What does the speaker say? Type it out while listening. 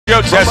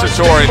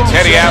Tessitore and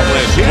Teddy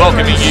Atlas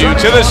welcoming you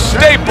to the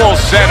Staples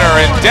Center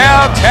in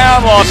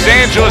downtown Los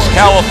Angeles,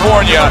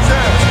 California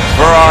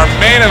for our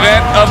main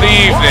event of the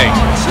evening.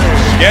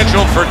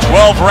 Scheduled for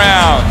 12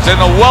 rounds in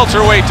the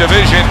welterweight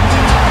division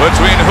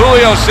between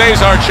Julio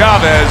Cesar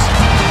Chavez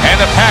and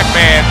the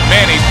Pac-Man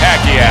Manny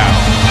Pacquiao.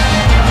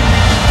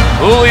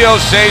 Julio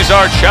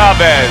Cesar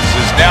Chavez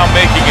is now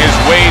making his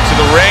way to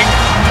the ring,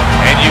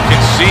 and you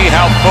can see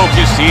how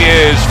focused he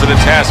is for the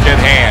task at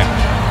hand.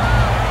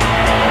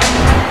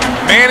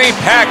 Manny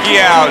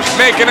Pacquiao is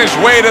making his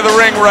way to the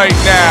ring right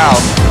now,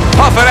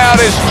 puffing out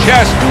his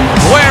chest,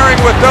 glaring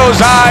with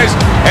those eyes,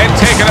 and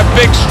taking a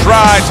big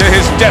stride to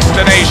his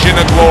destination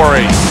of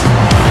glory.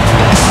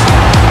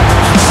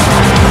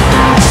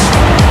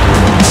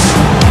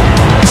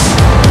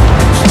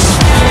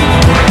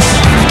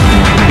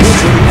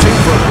 Introducing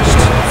first,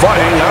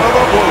 fighting out of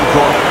the blue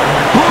corner,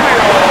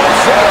 Julio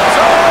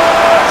Cesar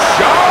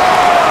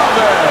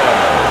Chavez.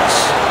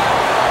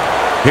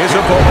 His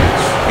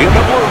opponents in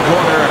the blue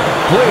corner,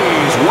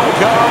 please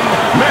welcome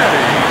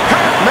Manny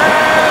Pacquiao.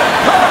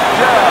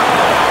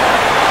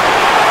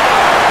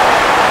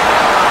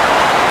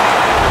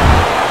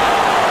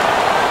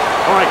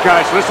 All right,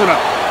 guys, listen up.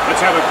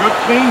 Let's have a good,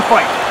 clean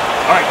fight.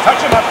 All right,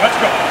 touch him up. Let's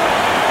go.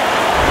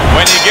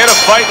 When you get a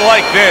fight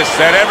like this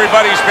that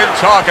everybody's been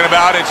talking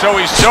about, it's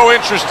always so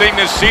interesting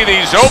to see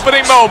these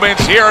opening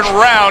moments here in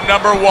round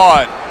number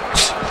one.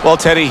 Well,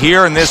 Teddy,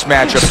 here in this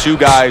matchup, two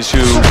guys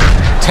who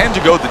tend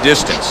to go the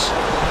distance.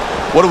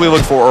 What do we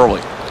look for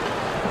early?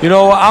 You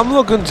know, I'm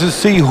looking to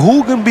see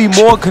who can be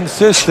more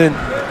consistent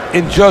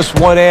in just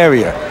one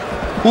area.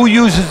 Who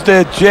uses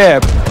their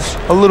jab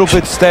a little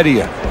bit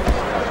steadier.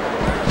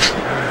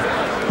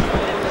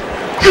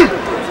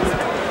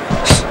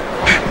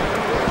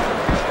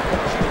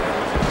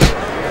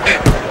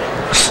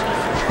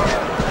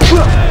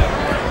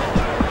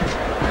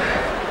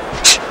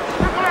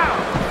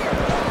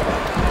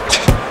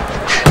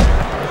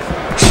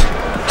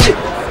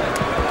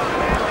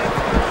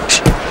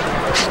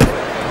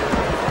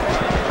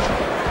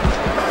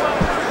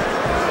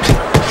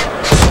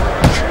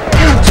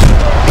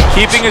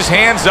 Keeping his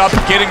hands up,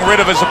 getting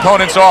rid of his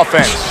opponent's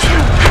offense.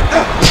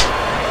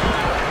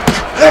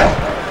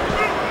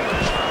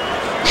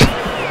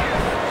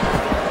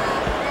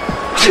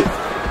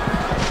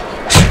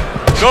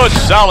 Good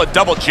solid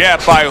double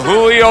jab by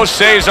Julio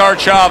Cesar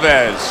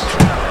Chavez.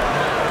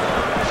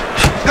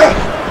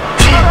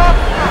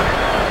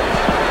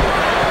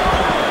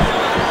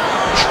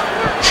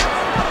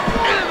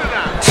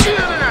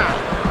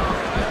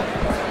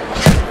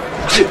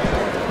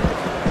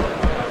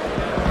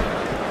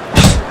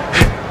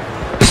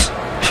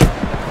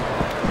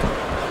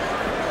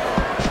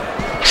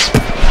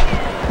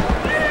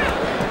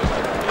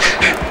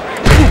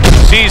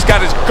 He's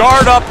got his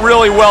guard up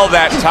really well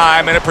that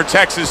time, and it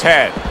protects his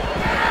head.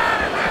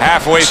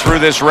 Halfway through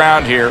this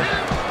round here.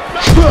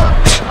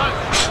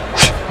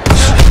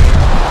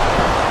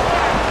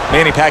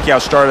 Manny Pacquiao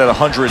started at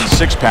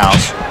 106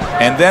 pounds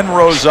and then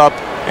rose up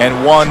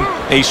and won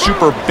a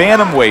super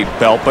bantamweight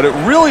belt, but it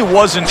really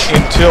wasn't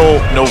until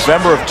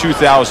November of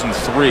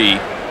 2003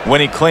 when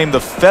he claimed the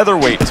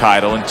featherweight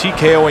title and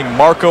TKOing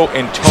Marco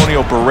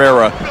Antonio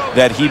Barrera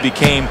that he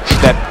became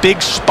that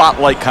big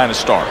spotlight kind of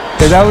star.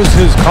 Yeah, that was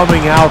his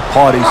coming out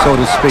party, so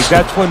to speak.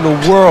 That's when the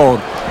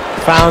world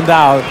found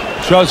out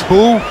just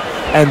who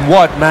and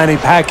what Manny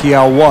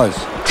Pacquiao was.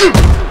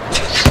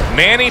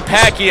 Manny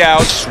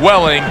Pacquiao's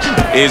swelling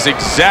is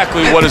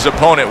exactly what his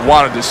opponent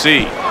wanted to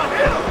see.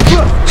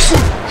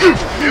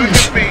 Use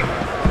your feet.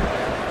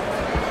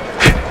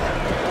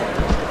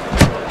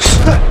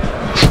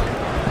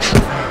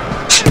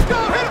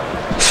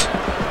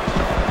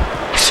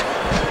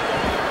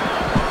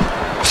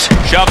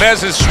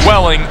 Chavez's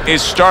swelling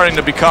is starting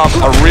to become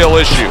a real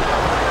issue.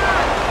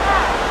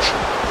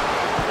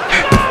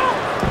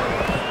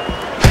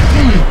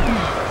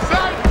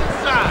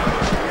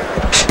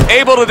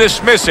 Able to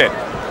dismiss it.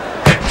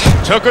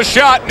 Took a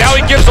shot, now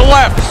he gives a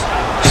left.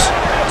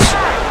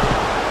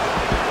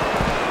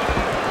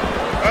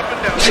 Up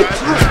and down,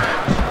 guys.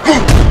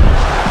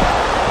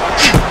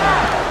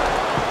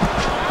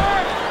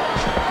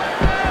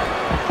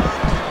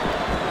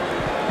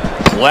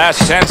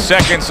 Last 10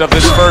 seconds of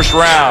this first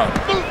round.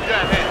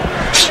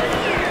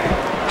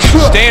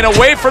 Staying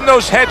away from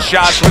those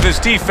headshots with his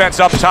defense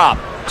up top.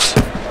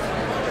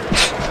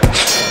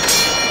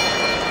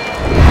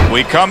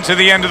 We come to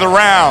the end of the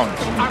round.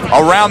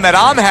 A round that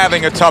I'm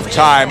having a tough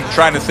time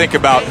trying to think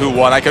about who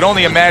won. I can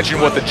only imagine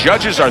what the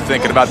judges are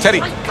thinking about.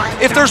 Teddy,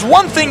 if there's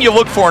one thing you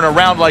look for in a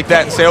round like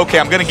that and say, okay,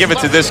 I'm going to give it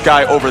to this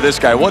guy over this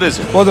guy, what is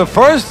it? Well, the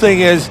first thing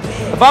is,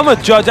 if I'm a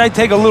judge, I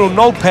take a little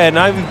notepad and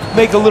I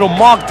make a little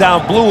mark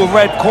down, blue and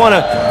red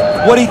corner,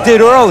 what he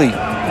did early.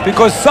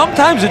 Because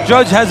sometimes a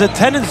judge has a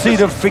tendency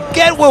to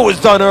forget what was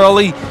done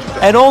early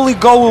and only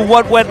go with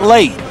what went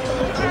late.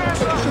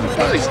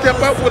 Probably step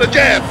out with a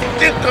jab,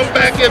 then come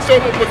back and so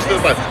much to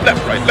the left,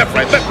 right, left,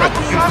 right, left, right.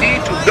 You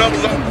need to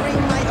double up.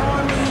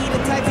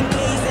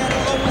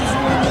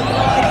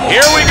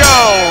 Here we go.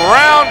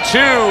 Round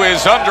two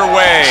is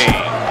underway.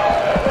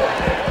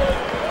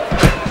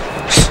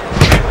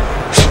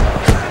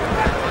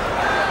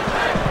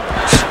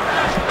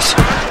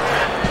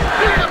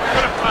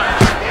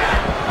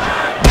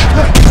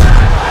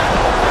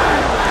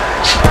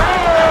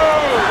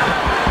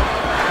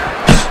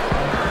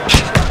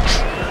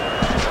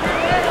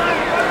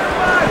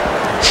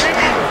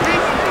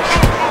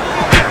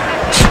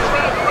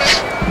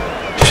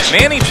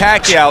 Manny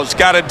Pacquiao's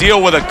got to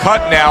deal with a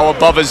cut now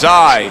above his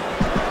eye.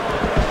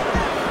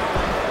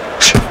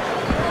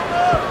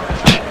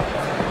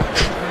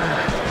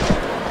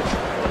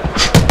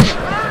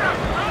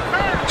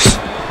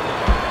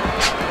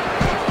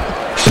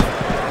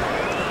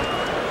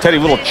 Teddy,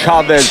 little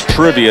Chavez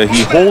trivia.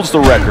 He holds the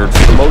record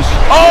for the most.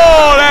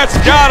 Oh, that's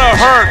gotta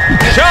hurt.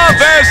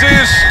 Chavez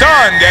is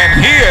stunned,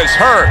 and he is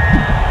hurt.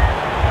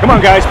 Come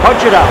on, guys,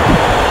 punch it out.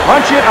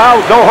 Punch it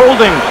out, no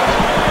holding.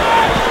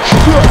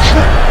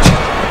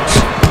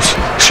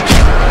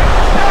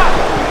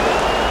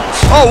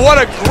 Oh, what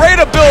a great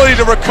ability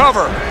to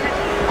recover.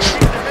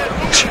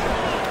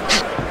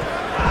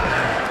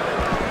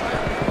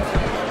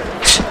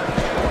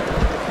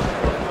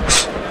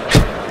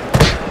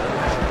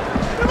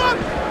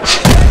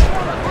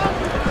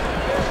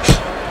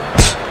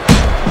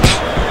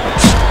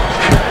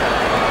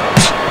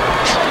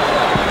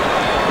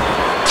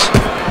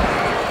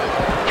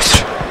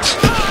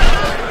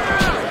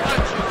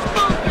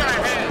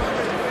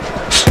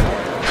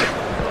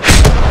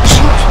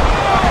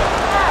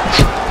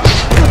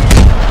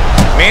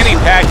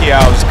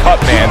 Pacquiao's cut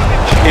man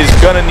is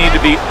going to need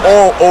to be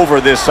all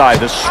over this side.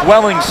 The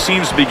swelling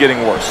seems to be getting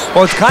worse.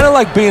 Well, it's kind of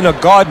like being a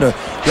gardener.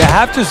 You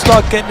have to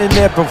start getting in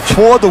there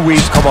before the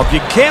weeds come up. You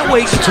can't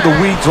wait until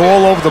the weeds are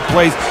all over the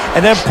place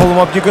and then pull them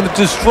up. You're going to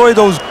destroy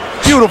those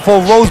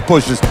beautiful rose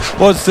bushes.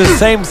 Well, it's the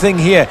same thing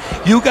here.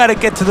 You got to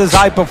get to this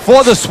eye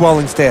before the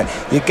swelling's there.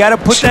 You got to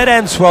put that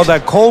end swell,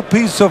 that cold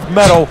piece of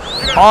metal,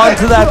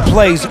 onto that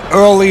place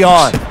early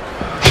on.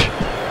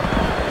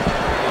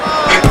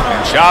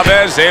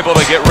 Chavez able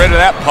to get rid of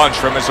that punch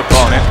from his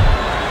opponent.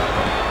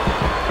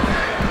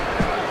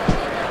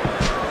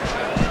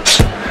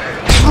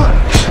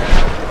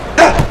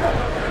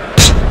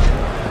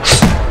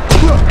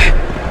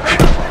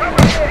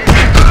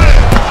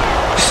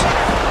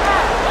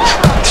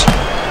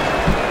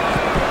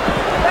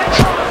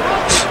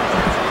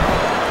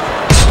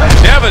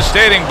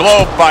 Devastating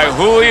blow by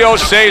Julio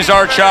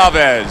Cesar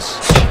Chavez.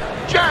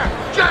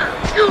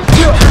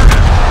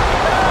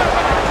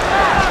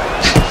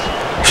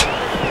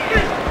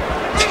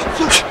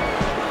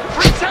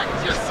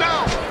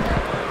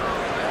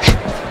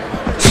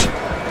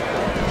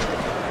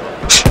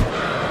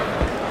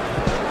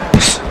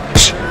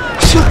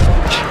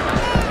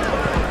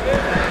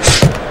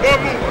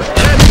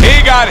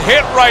 Got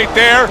hit right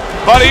there,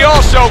 but he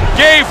also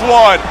gave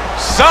one.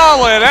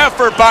 Solid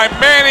effort by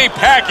Manny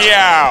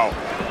Pacquiao.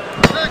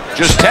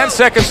 Just 10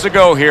 seconds to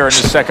go here in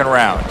the second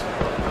round.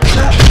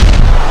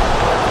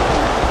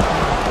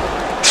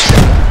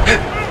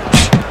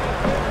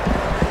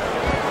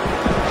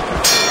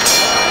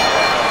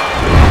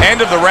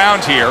 End of the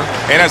round here,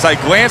 and as I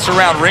glance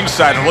around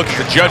ringside and look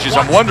at the judges,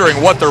 I'm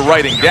wondering what they're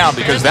writing down,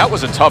 because that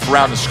was a tough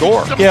round to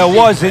score. Yeah, it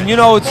was, and you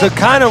know, it's the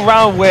kind of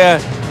round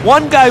where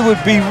one guy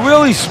would be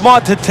really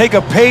smart to take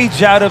a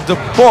page out of the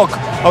book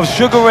of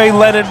Sugar Ray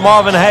Leonard,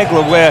 Marvin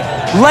Hagler, where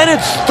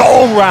Leonard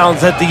stole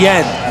rounds at the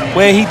end,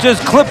 where he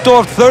just clipped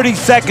off 30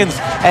 seconds,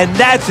 and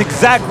that's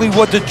exactly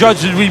what the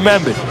judges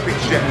remembered. Big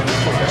jab.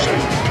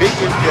 Big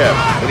jab.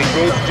 When he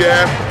goes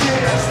jab,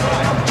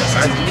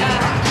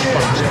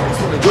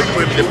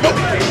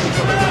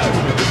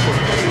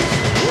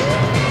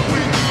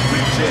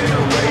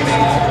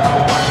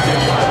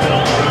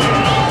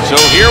 So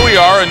here we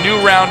are, a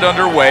new round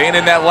underway, and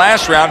in that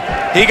last round,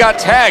 he got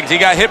tagged. He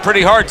got hit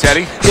pretty hard,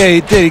 Teddy. Yeah,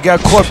 he did. He got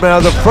caught. Now,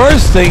 the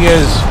first thing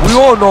is, we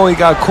all know he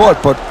got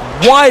caught, but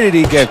why did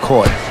he get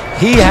caught?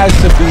 He has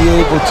to be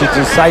able to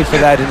decipher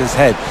that in his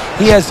head.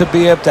 He has to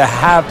be able to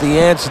have the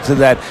answer to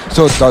that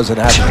so it doesn't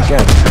happen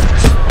again.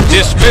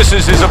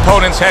 Dismisses his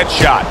opponent's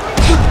headshot.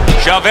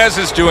 Chavez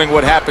is doing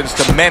what happens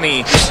to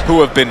many who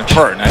have been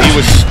hurt. Now, he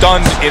was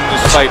stunned in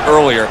this fight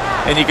earlier,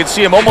 and you can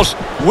see him almost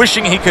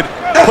wishing he could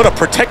put a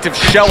protective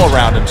shell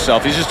around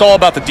himself. He's just all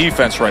about the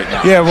defense right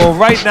now. Yeah, well,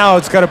 right now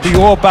it's got to be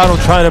all about him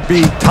trying to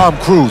be Tom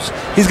Cruise.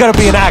 He's got to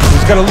be an actor.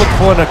 He's got to look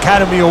for an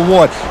Academy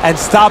Award and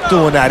stop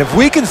doing that. If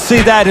we can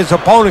see that, his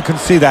opponent can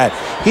see that.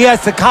 He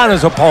has to counter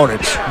his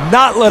opponent,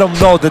 not let him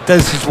know that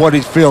this is what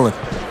he's feeling.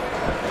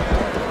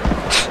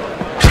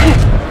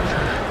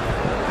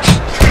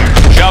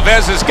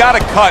 Chavez has got a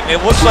cut.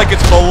 It looks like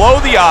it's below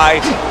the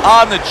eye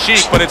on the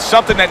cheek, but it's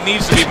something that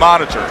needs to be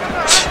monitored.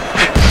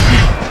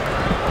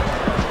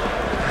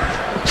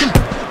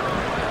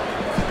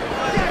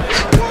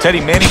 Teddy,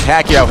 Manny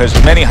Pacquiao has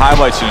many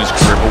highlights in his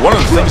career, but one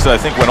of the things that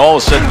I think when all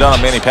is said and done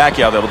on Manny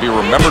Pacquiao that'll be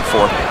remembered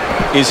for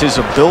is his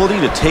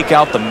ability to take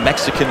out the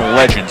Mexican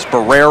legends.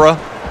 Barrera,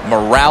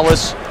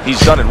 Morales,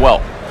 he's done it well.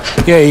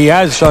 Yeah, he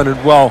has done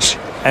it well.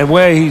 And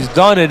where he's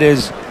done it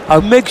is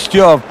a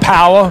mixture of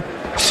power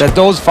that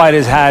those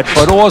fighters had,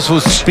 but also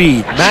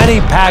speed. Manny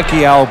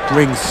Pacquiao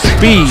brings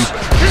speed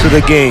to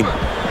the game.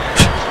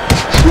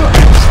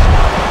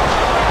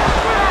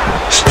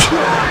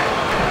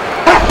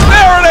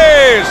 There it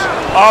is!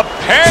 A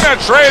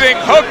penetrating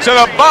hook to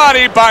the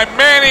body by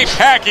Manny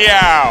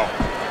Pacquiao.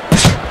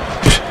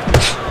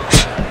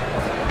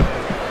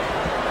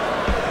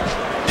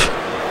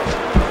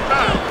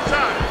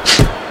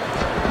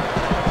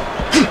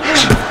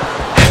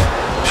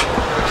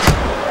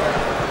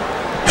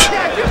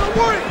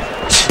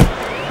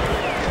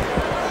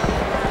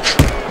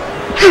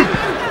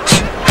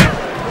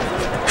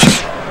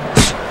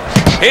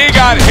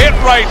 got hit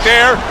right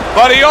there,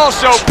 but he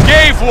also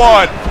gave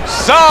one.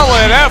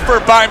 Solid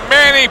effort by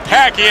Manny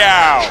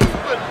Pacquiao.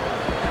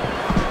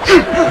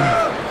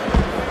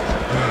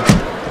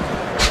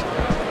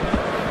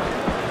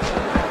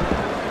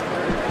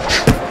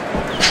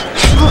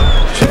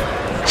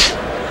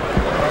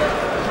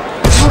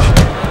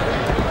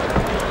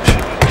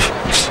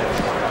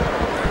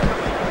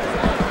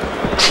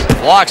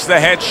 Blocks the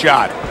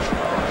headshot.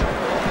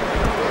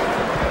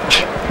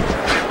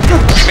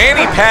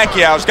 Manny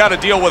Pacquiao's got to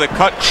deal with a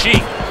cut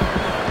cheek.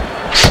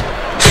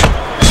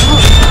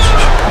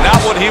 Not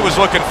what he was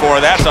looking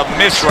for. That's a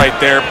miss right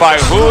there by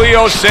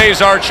Julio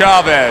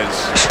Chavez.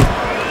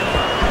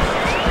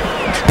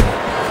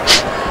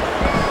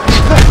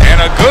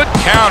 And a good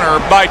counter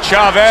by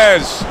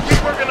Chavez.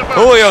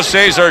 Julio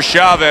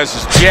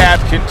Chavez's jab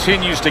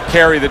continues to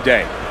carry the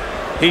day.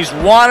 He's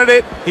wanted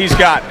it, he's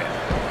gotten it.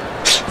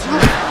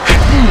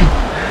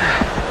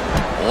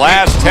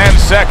 Last 10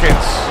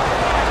 seconds.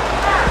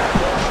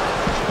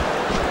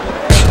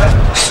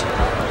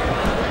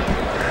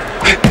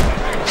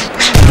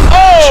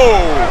 Oh!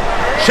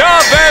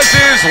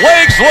 Chavez's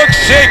legs look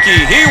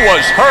shaky. He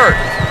was hurt.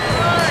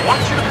 I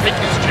want you to pick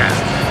his jab.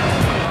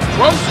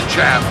 Throws the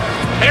jab,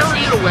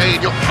 parry it away,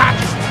 and you'll catch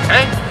it,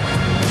 okay?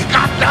 You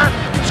got that?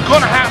 It's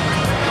gonna happen.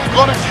 You're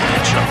gonna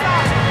catch him.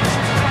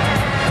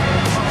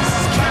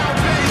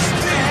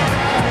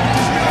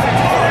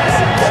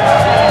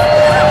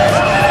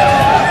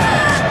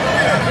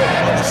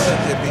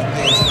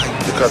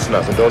 The cut's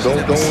nothing. Don't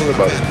worry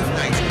about it.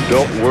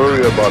 Don't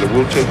worry about it.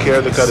 We'll take care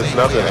of the cut. It's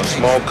nothing. A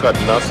small cut,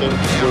 nothing.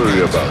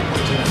 Worry about it.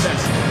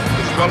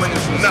 The swelling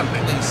is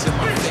nothing.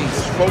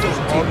 Just focus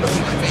on the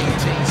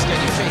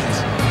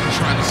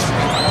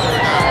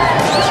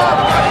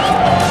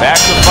Back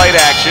to fight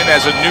action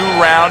as a new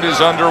round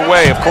is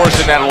underway. Of course,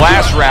 in that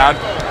last round,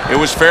 it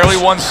was fairly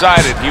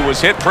one-sided. He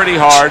was hit pretty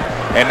hard,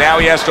 and now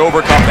he has to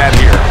overcome that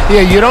here.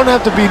 Yeah, you don't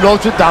have to be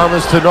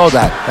Nostradamus to know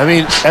that. I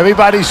mean,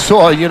 everybody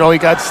saw, you know, he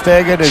got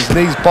staggered, his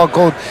knees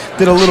buckled,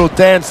 did a little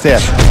dance there.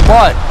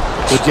 But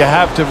what you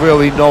have to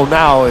really know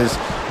now is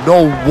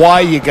know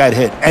why you got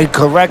hit and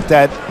correct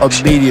that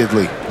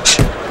immediately.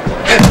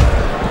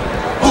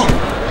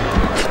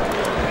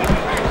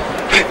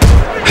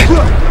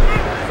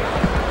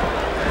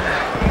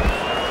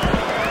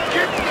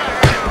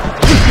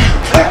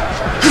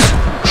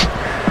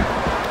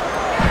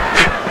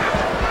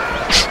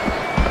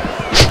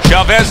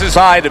 Chavez's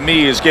eye, to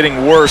me, is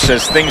getting worse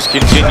as things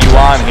continue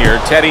on here.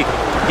 Teddy,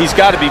 he's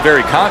got to be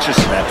very conscious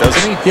of that,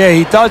 doesn't he? Yeah,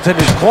 he does, and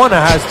his corner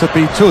has to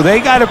be, too. They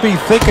got to be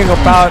thinking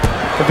about,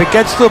 if it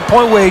gets to the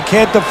point where he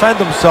can't defend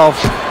himself,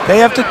 they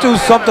have to do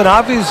something.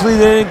 Obviously,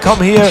 they didn't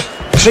come here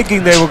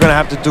thinking they were going to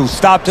have to do.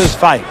 Stop this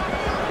fight.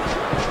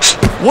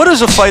 What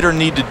does a fighter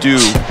need to do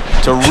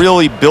to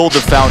really build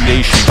the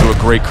foundation to a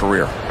great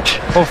career?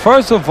 Well,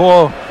 first of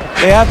all,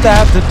 they have to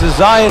have the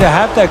desire to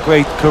have that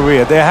great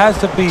career. There has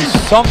to be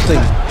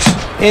something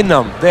in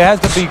them. There has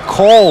to be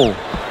coal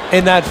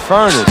in that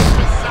furnace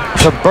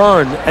to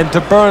burn, and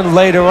to burn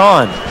later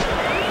on.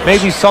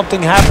 Maybe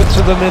something happened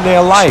to them in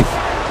their life.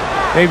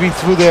 Maybe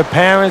through their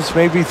parents,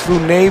 maybe through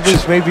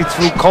neighbors, maybe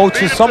through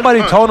coaches.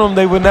 Somebody told them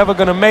they were never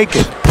going to make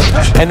it.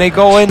 And they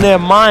go in their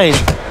mind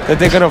that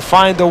they're going to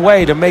find a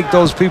way to make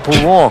those people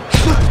wrong.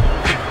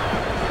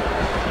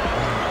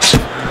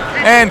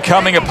 And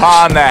coming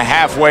upon the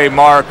halfway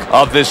mark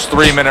of this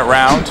 3-minute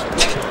round.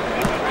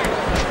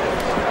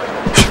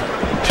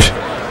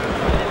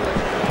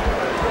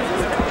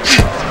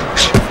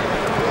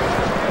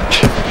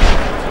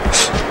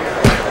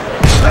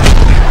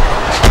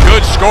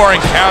 Good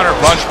scoring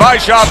counterpunch by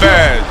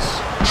Chavez.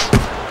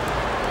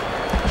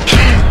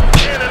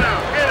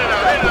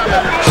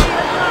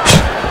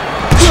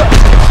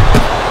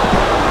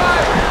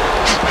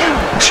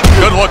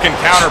 Good looking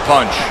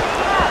counterpunch.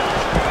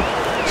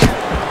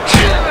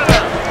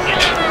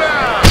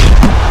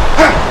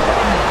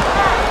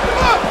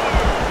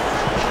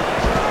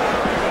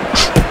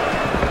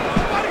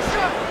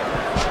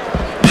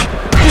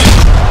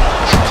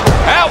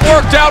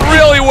 Worked out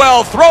really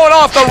well, throwing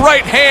off the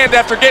right hand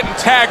after getting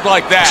tagged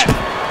like that.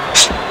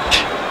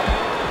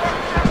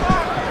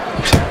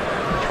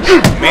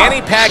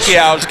 Manny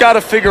Pacquiao's got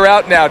to figure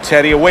out now,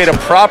 Teddy, a way to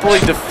properly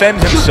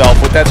defend himself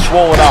with that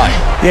swollen eye.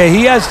 Yeah,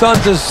 he has to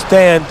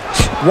understand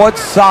what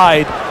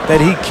side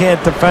that he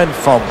can't defend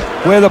from,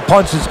 where the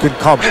punches could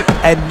come,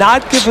 and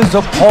not give his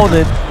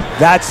opponent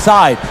that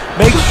side.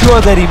 Make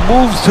sure that he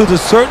moves to the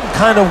certain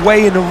kind of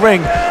way in the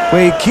ring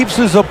where he keeps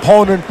his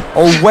opponent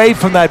away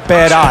from that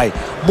bad eye.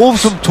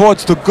 Moves him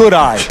towards the good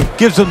eye,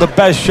 gives him the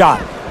best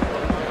shot.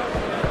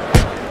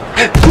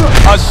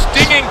 A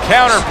stinging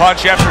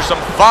counterpunch after some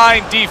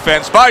fine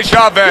defense by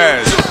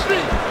Chavez.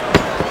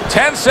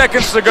 10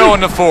 seconds to go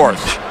in the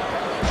fourth.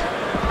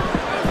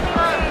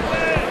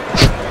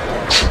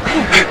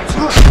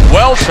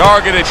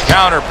 Well-targeted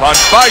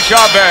counterpunch by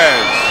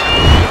Chavez.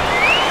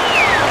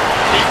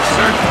 Keep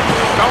searching.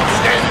 Don't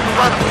stand in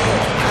front of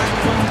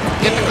him.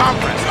 Get the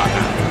conference on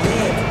that.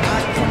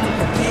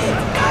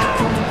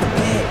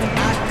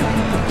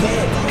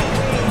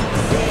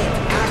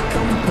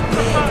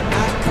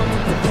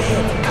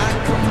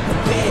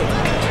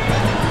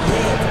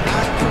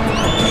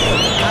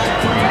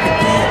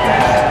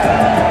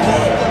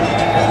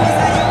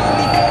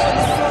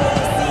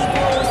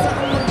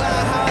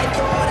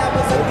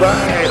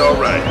 All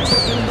right.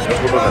 Let's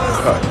go on the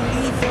cut.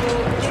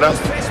 It's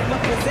nothing.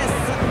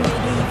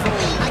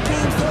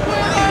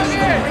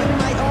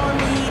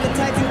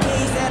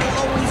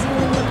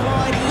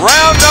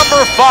 Round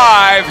number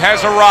 5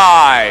 has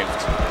arrived.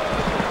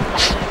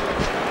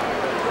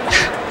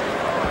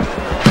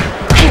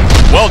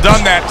 Well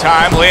done that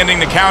time, landing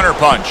the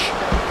counterpunch.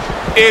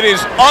 It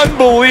is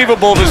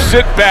unbelievable to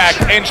sit back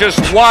and just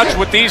watch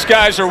what these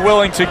guys are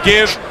willing to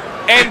give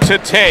and to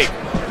take.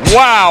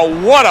 Wow,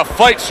 what a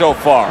fight so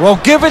far. Well,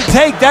 give and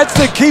take, that's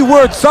the key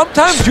word.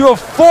 Sometimes you're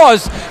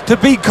forced to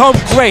become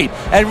great.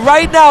 And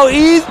right now,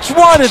 each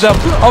one of them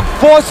are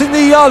forcing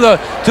the other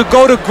to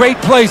go to great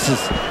places.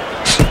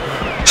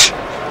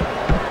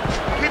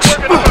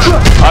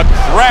 A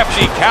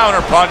crafty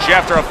counterpunch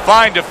after a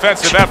fine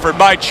defensive effort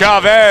by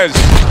Chavez.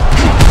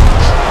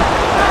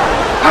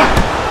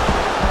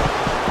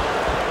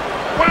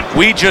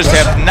 We just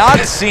have not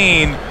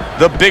seen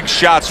the big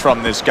shots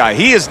from this guy.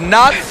 He is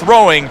not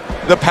throwing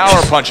the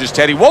power punches,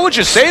 Teddy. What would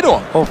you say to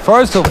him? Well,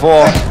 first of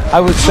all, I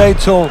would say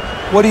to him,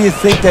 what do you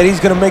think, that he's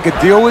going to make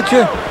a deal with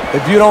you?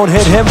 If you don't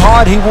hit him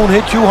hard, he won't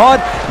hit you hard?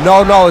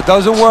 No, it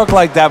doesn't work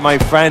like that, my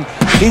friend.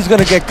 He's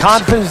going to get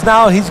confidence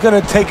now. He's going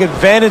to take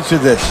advantage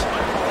of this.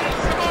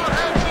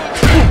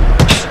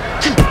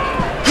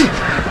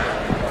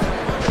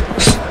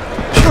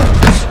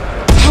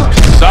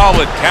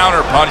 Solid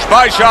counterpunch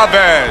by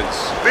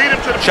Chavez.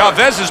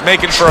 Chavez is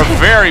making for a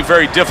very,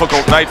 very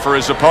difficult night for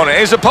his opponent.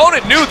 His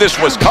opponent knew this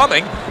was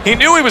coming. He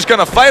knew he was going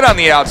to fight on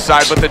the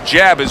outside, but the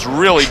jab is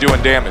really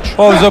doing damage.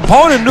 Well, his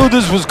opponent knew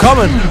this was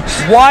coming.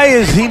 Why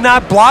is he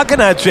not blocking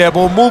that jab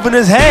or moving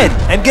his head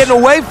and getting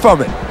away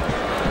from it?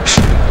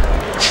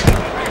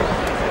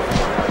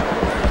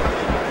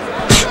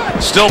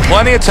 Still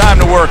plenty of time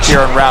to work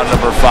here in round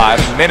number 5.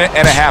 A minute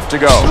and a half to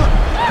go.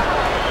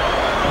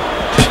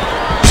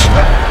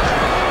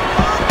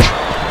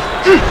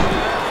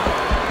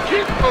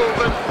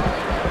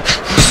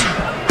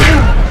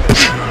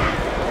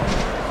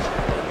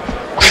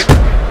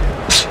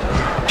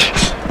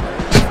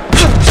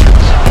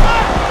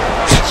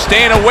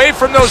 Staying away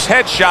from those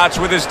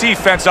headshots with his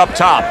defense up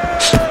top.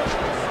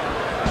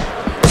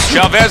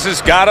 Chavez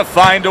has got to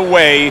find a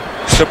way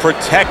to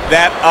protect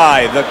that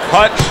eye. The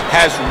cut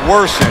has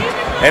worsened.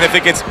 And if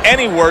it gets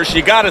any worse,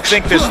 you got to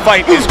think this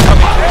fight is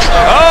coming.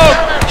 Oh,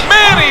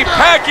 Manny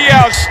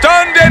Pacquiao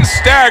stunned and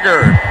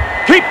staggered.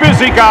 Keep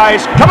busy,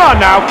 guys. Come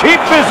on now, keep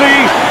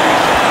busy.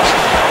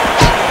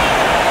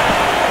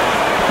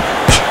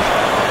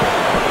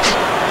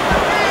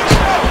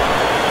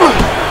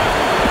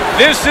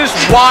 This is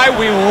why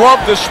we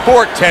love the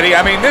sport, Teddy.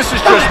 I mean, this is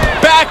just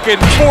back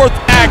and forth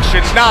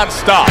action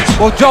nonstop.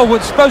 Well, Joe, when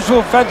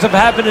special events have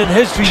happened in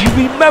history,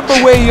 you remember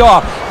where you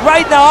are.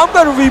 Right now, I'm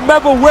going to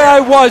remember where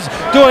I was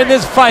during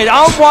this fight.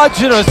 I'm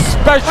watching a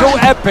special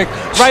epic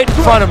right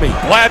in front of me.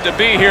 Glad to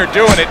be here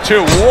doing it,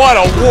 too. What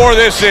a war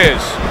this is.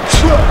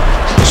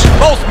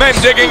 Both men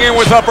digging in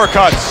with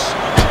uppercuts.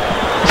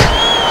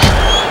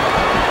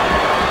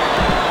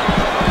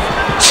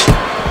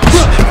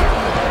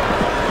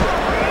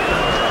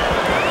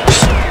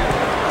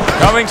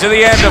 Coming to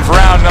the end of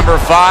round number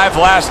 5,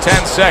 last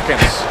 10 seconds.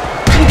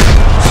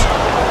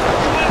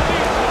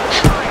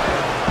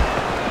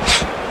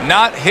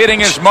 Not hitting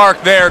his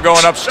mark there,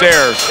 going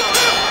upstairs.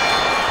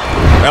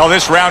 Well,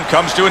 this round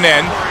comes to an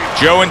end.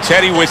 Joe and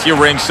Teddy with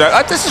you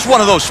ringside. This is one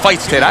of those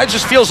fights, Ted. It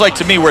just feels like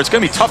to me where it's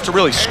going to be tough to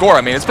really score.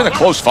 I mean, it's been a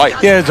close fight.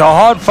 Yeah, it's a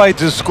hard fight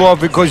to score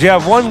because you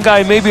have one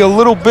guy maybe a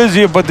little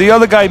busier, but the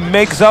other guy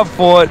makes up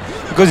for it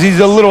because he's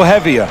a little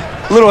heavier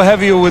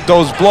with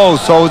those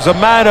blows. So it's a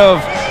matter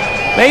of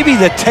maybe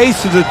the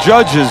taste of the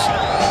judges,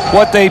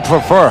 what they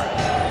prefer.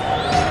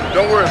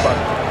 Don't worry about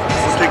it.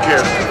 We'll take care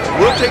of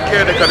it. We'll take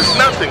care of it because it's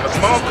nothing. A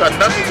small cut,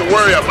 nothing to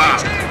worry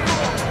about.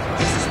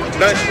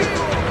 Nice one.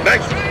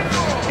 Nice one.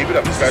 Keep it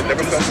up. This guy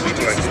never comes to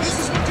people like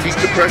this. Keep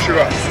the pressure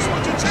up.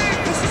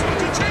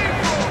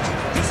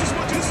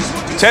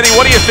 Teddy,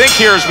 what do you think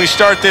here as we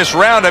start this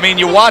round? I mean,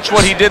 you watch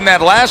what he did in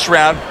that last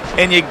round,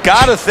 and you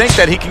got to think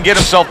that he can get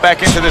himself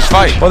back into this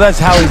fight. Well, that's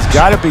how he's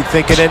got to be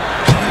thinking it.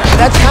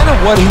 That's kind of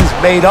what he's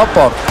made up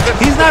of.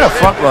 He's not a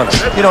front runner.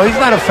 You know, he's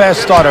not a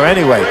fast starter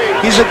anyway.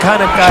 He's the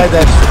kind of guy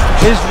that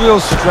his real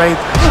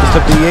strength is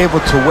to be able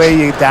to weigh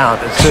you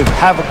down, and to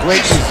have a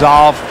great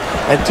resolve,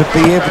 and to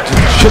be able to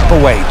chip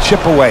away.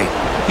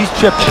 He's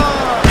chipping.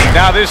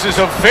 Now, this is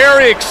a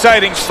very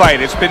exciting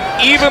fight. It's been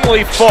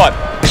evenly fought,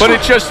 but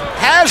it just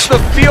has the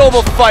feel of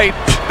a fight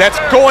that's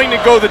going to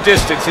go the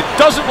distance. It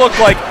doesn't look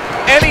like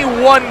any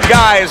one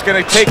guy is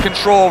going to take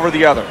control over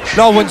the other.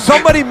 No, when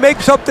somebody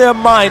makes up their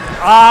mind,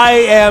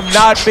 I am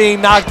not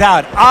being knocked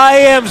out, I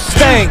am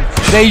staying,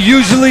 they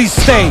usually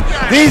stay.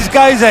 These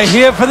guys are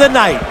here for the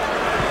night.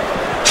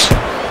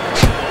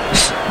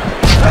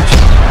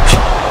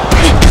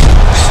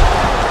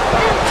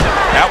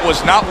 That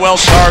was not well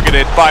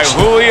targeted by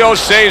Julio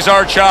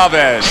Cesar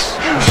Chavez.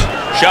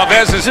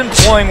 Chavez is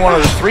employing one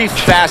of the 3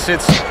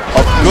 facets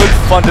of good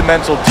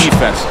fundamental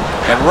defense,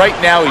 and right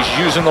now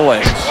he's using the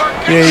legs.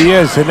 Yeah, he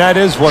is, and that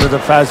is one of the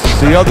facets.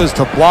 The others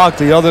to block,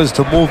 the others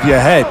to move your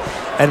head.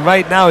 and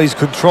right now he's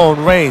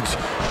controlling range.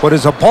 What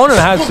his opponent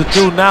has to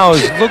do now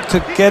is look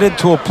to get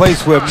into a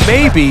place where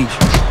maybe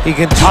he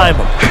can time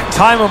him.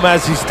 Time him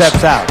as he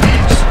steps out.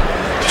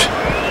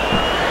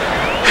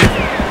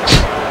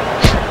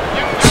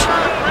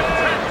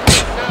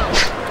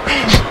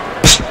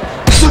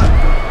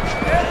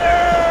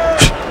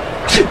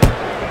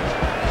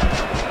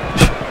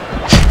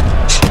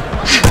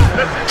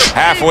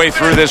 Halfway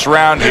through this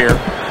round here.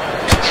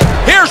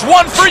 Here's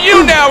one for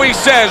you now, he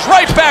says.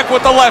 Right back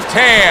with the left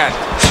hand.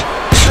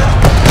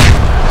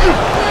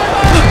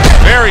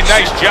 Very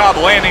nice job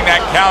landing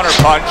that counter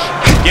punch,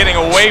 getting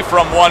away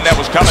from one that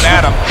was coming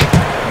at him.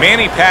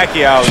 Manny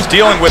Pacquiao is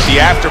dealing with the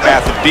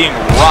aftermath of being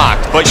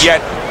rocked, but yet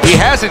he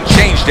hasn't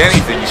changed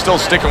anything. He's still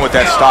sticking with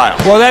that style.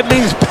 Well, that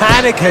means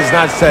panic has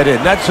not set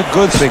in. That's a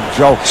good thing,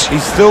 Joe. He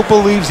still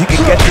believes he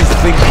can get this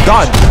thing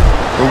done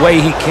the way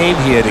he came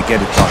here to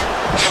get it done.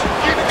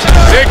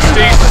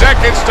 60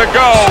 seconds to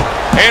go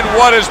in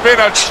what has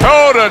been a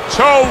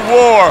toe-to-toe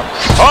war.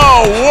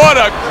 Oh, what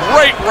a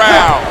great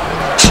round.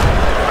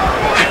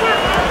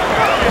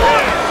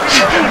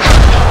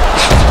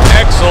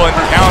 Excellent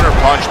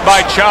counterpunch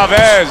by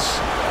Chavez.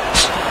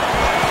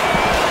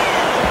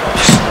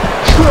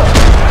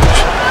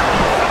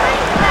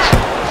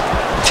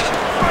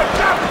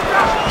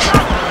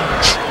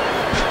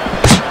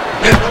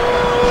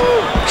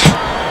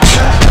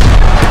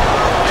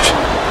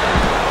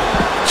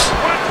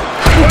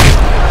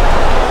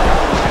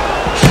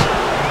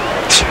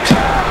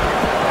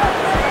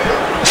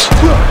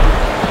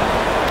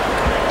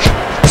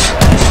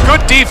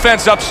 Good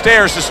defense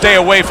upstairs to stay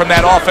away from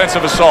that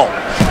offensive assault.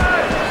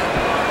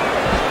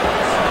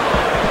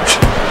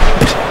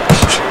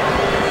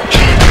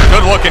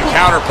 Good looking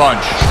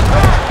counterpunch.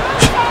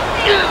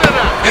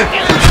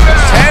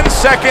 10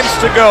 seconds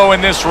to go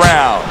in this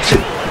round.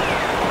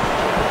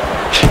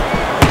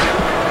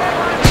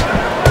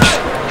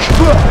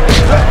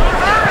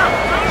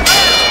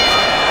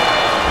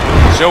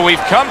 So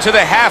we've come to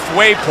the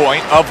halfway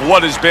point of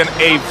what has been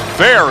a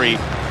very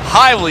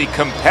highly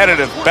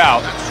competitive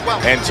bout.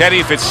 And Teddy,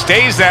 if it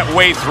stays that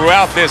way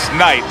throughout this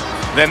night,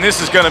 then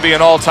this is going to be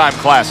an all-time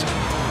classic.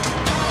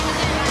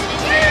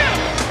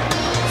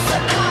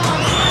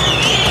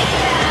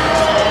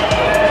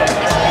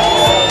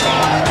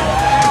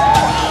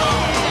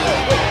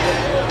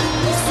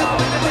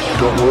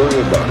 Don't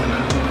worry about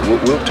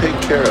it. We'll take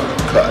care of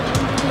the cut.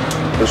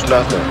 It's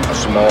nothing. A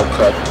small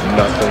cut,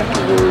 nothing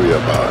to worry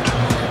about.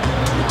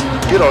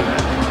 Get on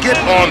that. Get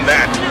on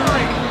that.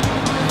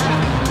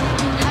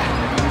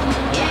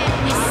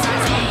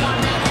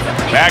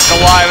 Back to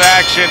live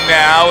action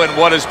now in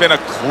what has been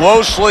a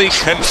closely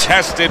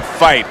contested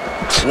fight.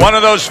 One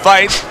of those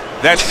fights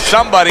that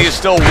somebody is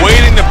still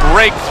waiting to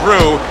break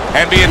through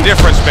and be a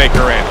difference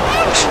maker in.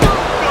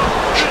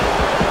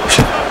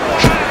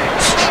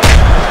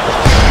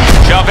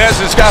 Chavez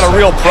has got a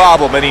real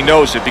problem, and he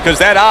knows it, because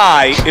that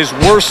eye is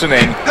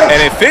worsening, and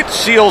if it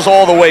seals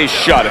all the way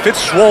shut, if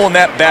it's swollen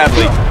that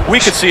badly, we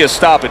could see a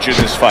stoppage in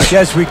this fight.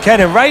 Yes, we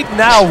can, and right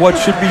now what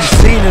should be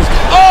seen is...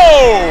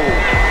 Oh!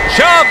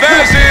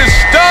 Chavez is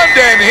stunned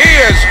and he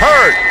is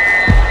hurt.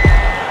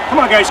 Come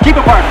on, guys, keep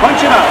apart.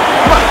 Punch it out.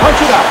 Come on, punch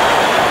it out.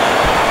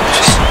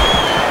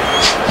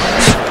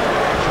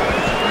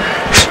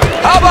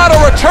 How about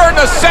a return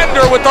to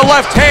sender with the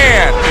left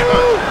hand?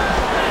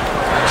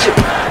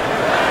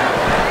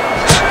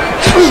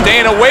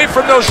 Staying away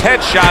from those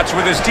headshots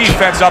with his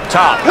defense up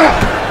top.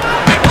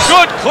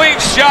 Good clean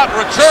shot,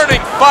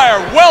 returning fire.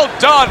 Well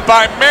done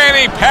by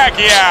Manny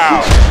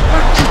Pacquiao.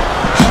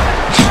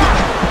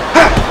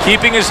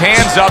 Keeping his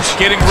hands up,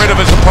 getting rid of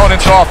his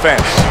opponent's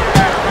offense.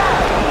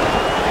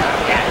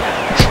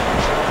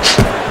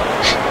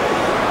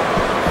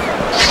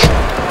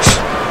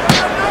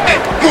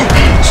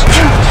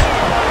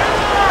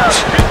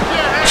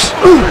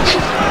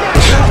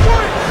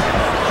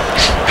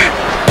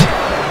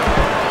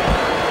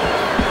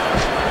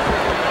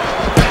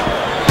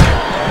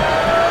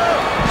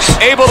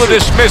 Able to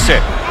dismiss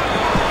it.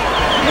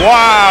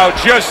 Wow,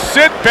 just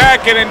sit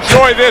back and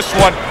enjoy this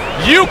one.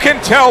 You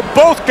can tell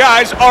both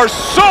guys are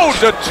so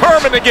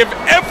determined to give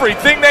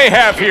everything they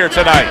have here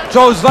tonight.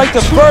 Joe, it's like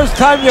the first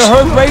time you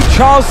heard Ray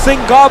Charles sing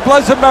God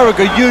Bless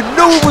America. You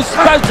knew it was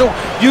special.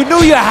 You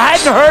knew you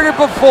hadn't heard it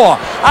before.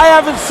 I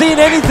haven't seen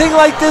anything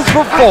like this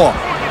before.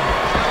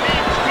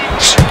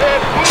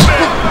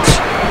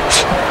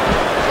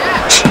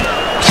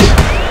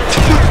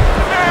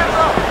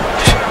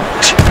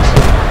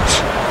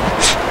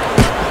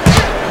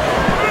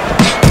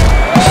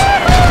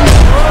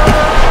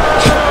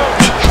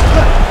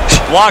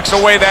 Blocks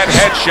away that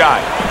headshot.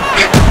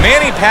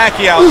 Manny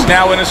Pacquiao is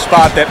now in a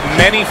spot that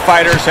many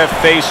fighters have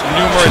faced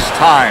numerous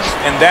times,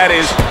 and that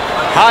is,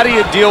 how do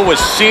you deal with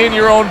seeing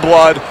your own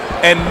blood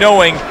and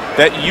knowing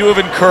that you have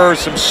incurred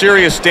some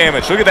serious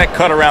damage. Look at that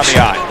cut around the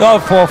eye. No,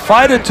 for a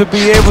fighter to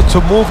be able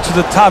to move to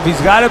the top, he's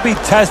got to be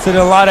tested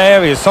in a lot of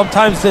areas.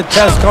 Sometimes the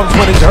test comes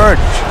when he's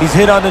hurt. He's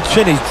hit on the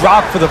chin. He's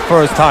dropped for the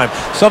first time.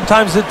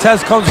 Sometimes the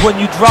test comes when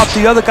you drop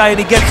the other guy and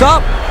he gets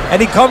up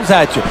and he comes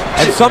at you.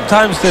 And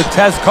sometimes the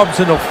test comes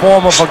in the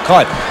form of a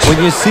cut.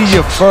 When you see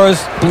your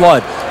first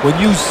blood, when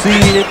you see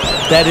it,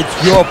 that it's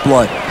your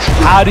blood,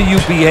 how do you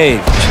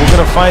behave? We're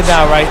going to find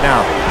out right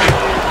now.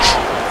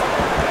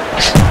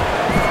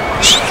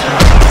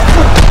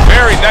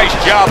 Very nice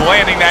job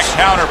landing that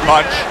counter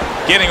punch,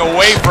 getting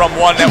away from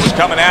one that was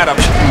coming at him.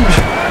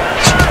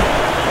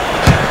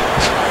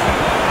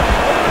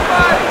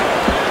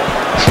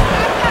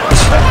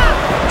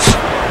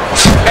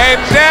 And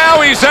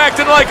now he's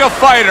acting like a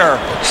fighter,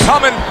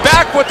 coming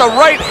back with the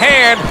right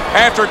hand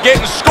after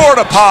getting scored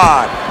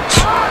upon.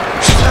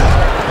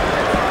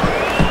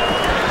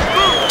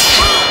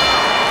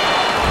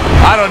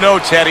 I don't know,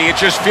 Teddy. It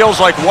just feels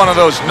like one of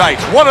those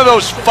nights, one of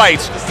those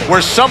fights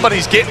where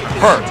somebody's getting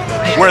hurt,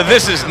 where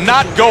this is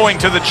not going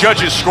to the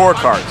judges'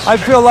 scorecards. I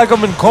feel like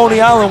I'm in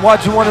Coney Island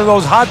watching one of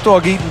those hot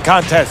dog eating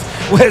contests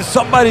where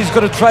somebody's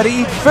going to try to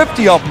eat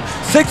 50 of them,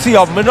 60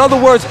 of them. In other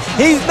words,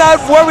 he's not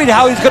worried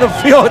how he's going to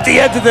feel at the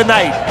end of the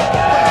night. I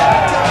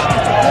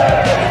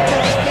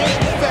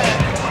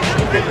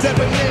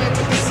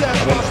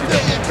want to see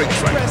that straight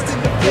right.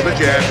 Throw the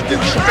jab and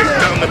then straight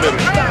down the middle.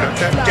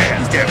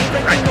 Jab,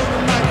 right.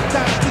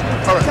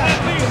 All right.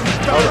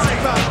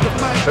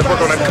 Let's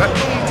work on that cut.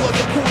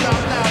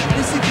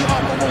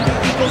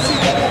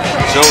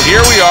 So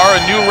here we are,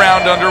 a new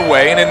round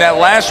underway, and in that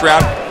last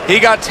round, he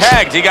got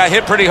tagged. He got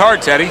hit pretty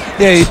hard, Teddy.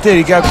 Yeah, he did.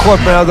 He got caught.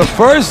 Now, the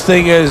first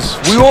thing is,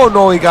 we all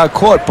know he got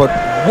caught, but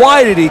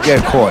why did he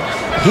get caught?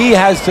 He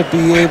has to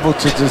be able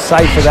to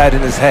decipher that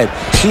in his head.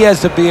 He has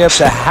to be able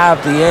to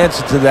have the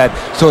answer to that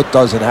so it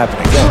doesn't happen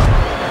again.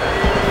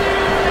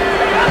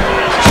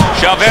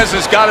 Chavez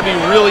has got to be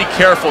really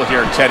careful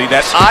here, Teddy.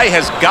 That eye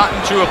has gotten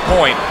to a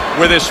point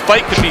where this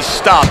fight can be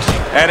stopped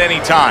at any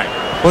time.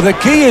 Well, the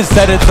key is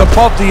that it's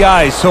above the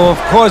eye, so of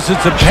course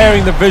it's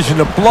impairing the vision.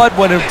 The blood,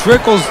 when it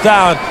trickles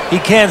down, he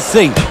can't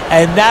see.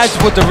 And that's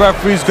what the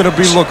referee's going to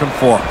be looking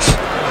for.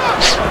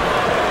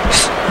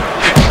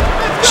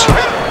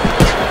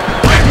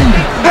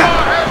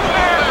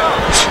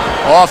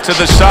 Off to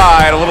the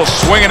side, a little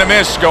swing and a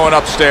miss going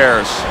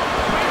upstairs.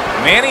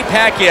 Manny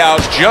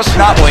Pacquiao's just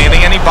not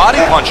landing any body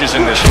punches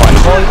in this fight.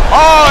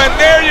 Oh, and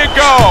there you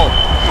go.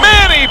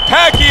 Manny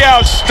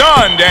Pacquiao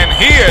stunned, and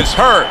he is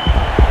hurt.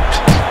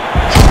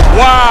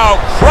 Wow,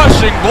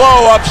 crushing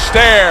blow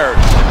upstairs.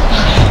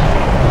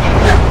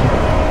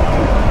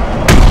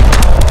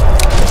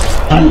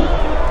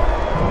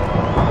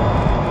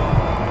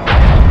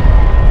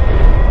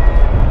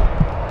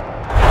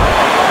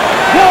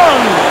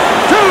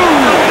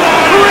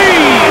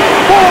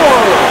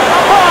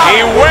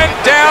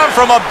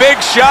 From a big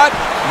shot,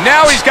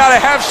 now he's got to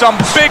have some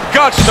big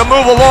guts to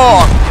move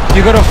along.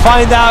 You're going to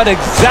find out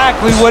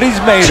exactly what he's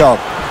made of.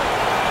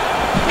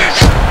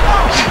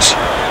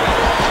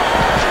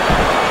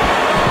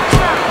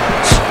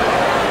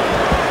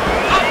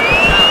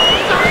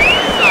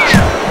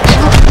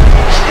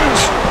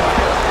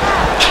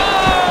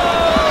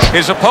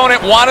 His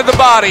opponent wanted the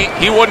body,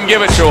 he wouldn't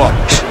give it to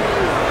him.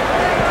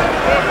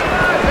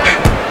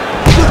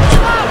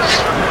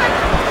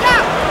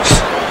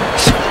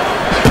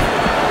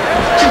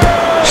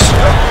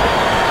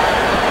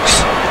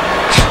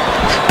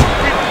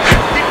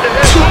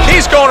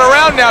 Going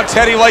around now,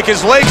 Teddy, like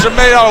his legs are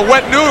made out of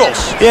wet noodles.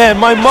 Yeah,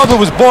 my mother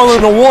was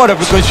boiling the water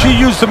because she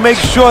used to make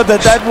sure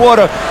that that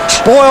water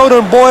boiled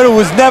and boiled. It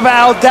was never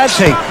al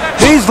dente.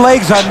 These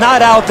legs are not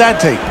al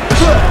dente.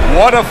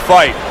 What a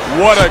fight.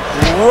 What a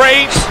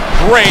great,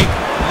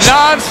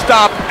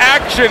 non-stop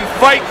action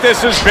fight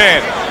this has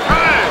been.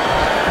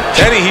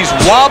 Teddy, he's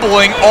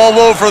wobbling all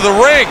over the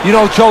ring. You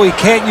know, Joe, he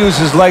can't use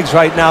his legs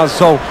right now,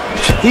 so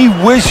he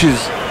wishes,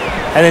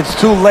 and it's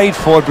too late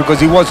for it because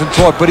he wasn't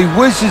taught, but he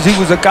wishes he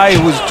was a guy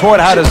who was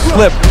taught how to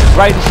slip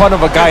right in front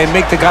of a guy and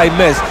make the guy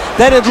miss.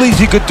 Then at least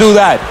he could do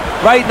that.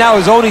 Right now,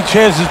 his only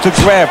chance is to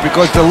grab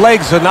because the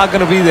legs are not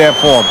going to be there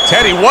for him.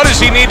 Teddy, what does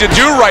he need to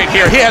do right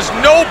here? He has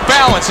no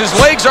balance. His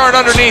legs aren't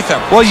underneath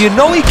him. Well, you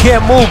know he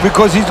can't move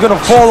because he's going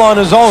to fall on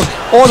his own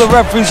or the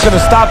referee's going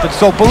to stop it.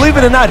 So believe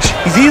it or not,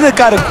 he's either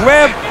got to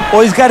grab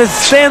or he's got to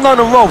stand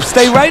on the rope,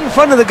 stay right in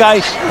front of the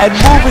guy and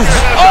move his...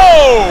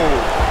 Oh!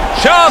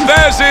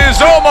 Chavez is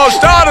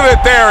almost out of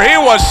it there. He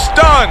was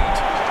stunned.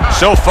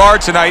 So far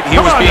tonight, he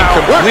was being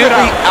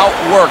completely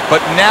outworked,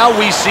 but now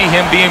we see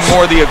him being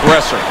more the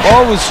aggressor.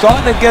 Oh, it was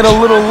starting to get a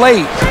little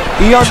late.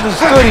 He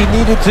understood he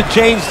needed to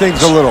change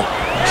things a little.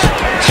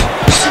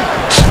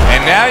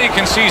 And now you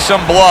can see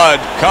some blood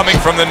coming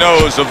from the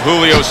nose of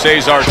Julio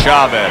Cesar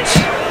Chavez.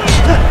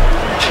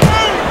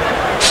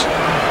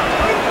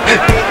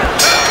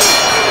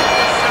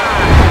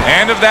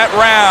 End of that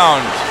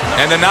round,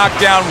 and the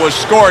knockdown was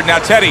scored. Now,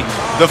 Teddy,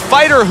 the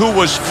fighter who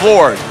was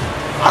floored,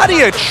 how do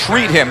you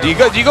treat him? Do you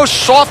go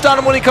soft on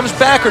him when he comes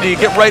back, or do you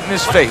get right in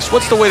his face?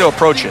 What's the way to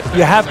approach it?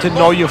 You have to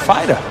know your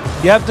fighter.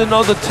 You have to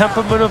know the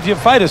temperament of your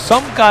fighter.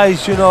 Some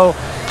guys, you know,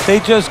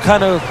 they just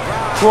kind of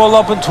crawl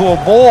up into a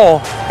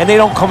ball and they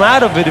don't come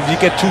out of it if you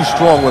get too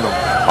strong with them.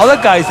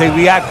 Other guys, they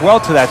react well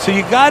to that. So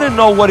you got to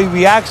know what he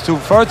reacts to,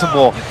 first of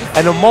all.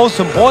 And the most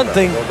important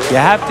thing, you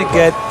have to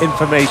get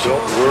information.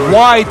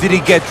 Why did he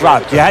get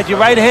dropped? You had your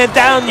right hand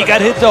down, you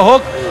got hit the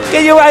hook,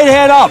 get your right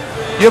hand up.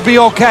 You'll be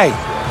okay.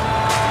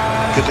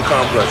 Get the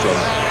complex on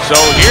him. So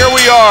here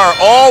we are,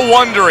 all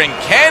wondering,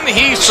 can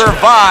he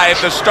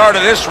survive the start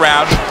of this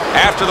round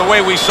after the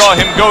way we saw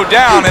him go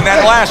down in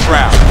that last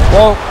round?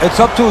 Well, it's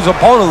up to his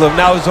opponent.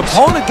 Now, his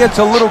opponent gets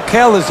a little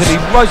careless and he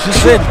rushes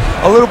in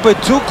a little bit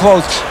too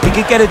close. He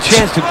can get a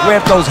chance to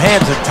grab those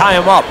hands and tie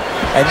him up.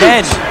 And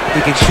then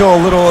he can kill a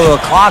little of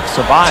the clock,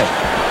 survive.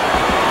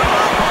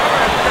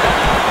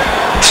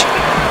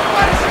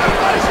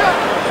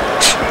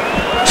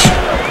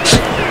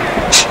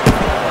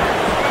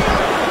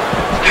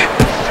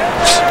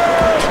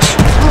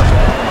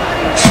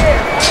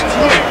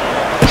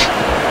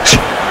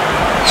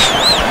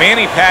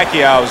 Manny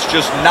Pacquiao is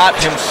just not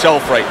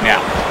himself right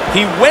now.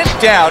 He went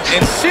down,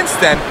 and since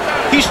then,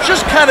 he's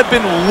just kind of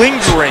been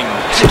lingering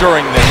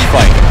during this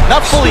fight.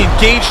 Not fully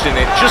engaged in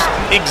it, just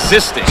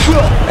existing.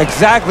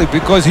 Exactly,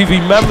 because he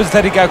remembers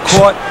that he got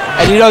caught,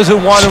 and he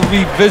doesn't want to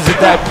revisit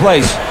that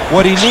place.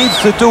 What he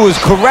needs to do is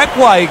correct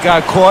why he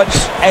got caught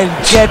and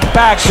get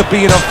back to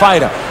being a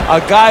fighter. A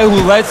guy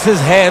who lets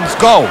his hands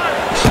go.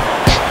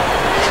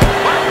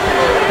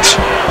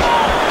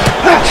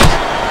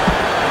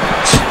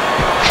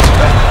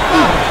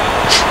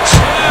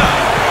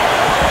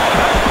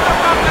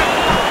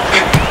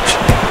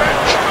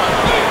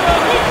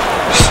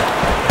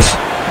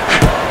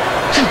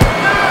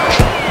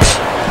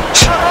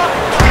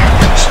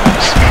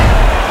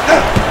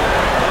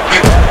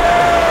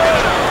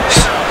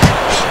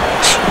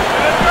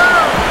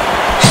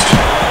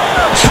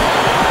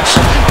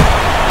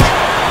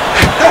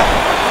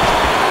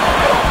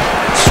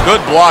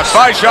 Good block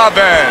by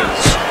Chavez.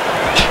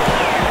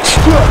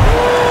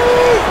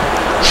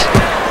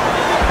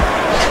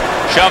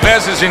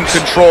 Chavez is in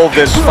control of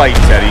this fight,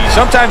 Teddy.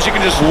 Sometimes you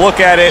can just look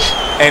at it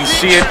and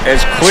see it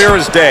as clear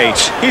as day.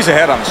 He's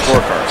ahead on the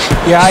scorecard.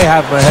 Yeah, I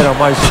have my head on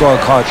my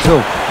scorecard too.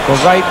 But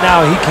right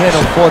now, he can't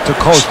afford to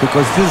coast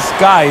because this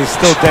guy is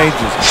still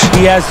dangerous.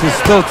 He has to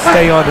still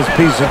stay on his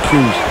P's and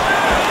Q's.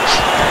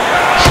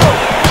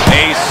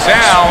 A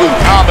sound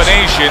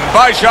combination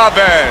by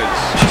Chavez.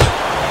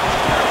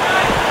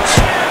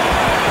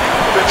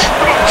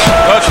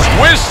 The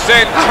twists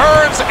and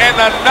turns and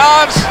the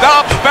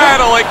non-stop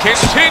battle. It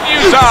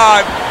continues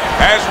on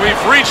as we've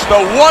reached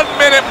the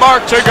 1-minute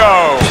mark to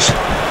go.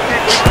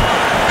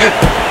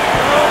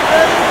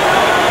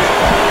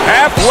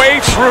 Halfway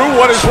through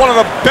what is one of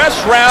the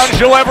best rounds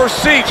you'll ever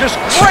see. Just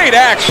great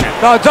action.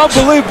 No, it's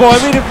unbelievable. I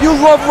mean, if you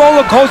love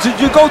roller coasters,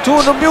 you go to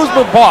an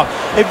amusement park.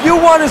 If you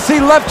want to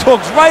see left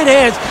hooks, right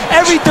hands,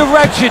 every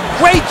direction,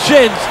 great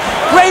chins,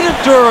 great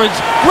endurance,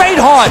 great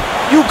heart,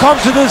 you come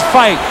to this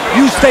fight.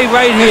 You stay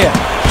right here.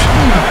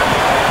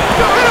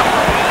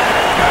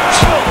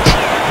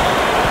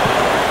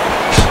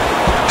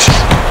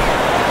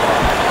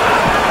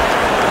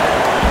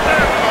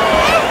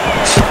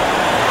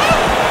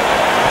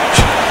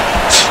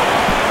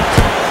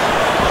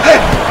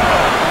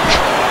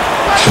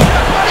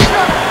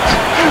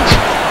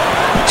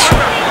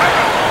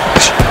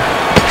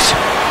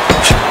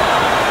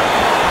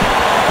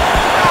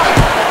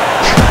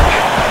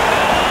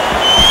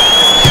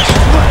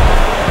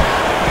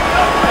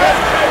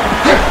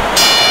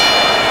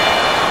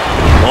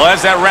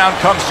 As that round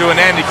comes to an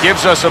end, it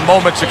gives us a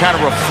moment to kind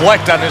of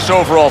reflect on this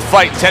overall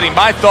fight. Teddy,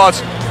 my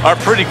thoughts are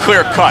pretty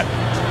clear-cut.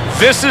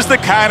 This is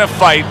the kind of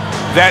fight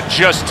that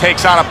just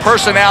takes on a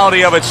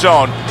personality of its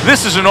own.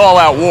 This is an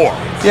all-out war.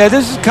 Yeah,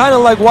 this is kind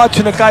of like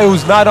watching a guy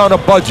who's not on a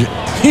budget.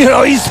 You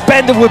know, he's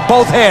spending with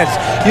both hands.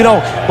 You know,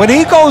 when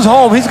he goes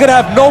home, he's going to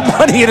have no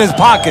money in his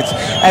pockets.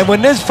 And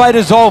when this fight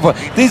is over,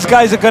 these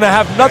guys are going to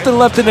have nothing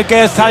left in the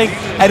gas tank,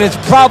 and it's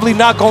probably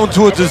not going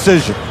to a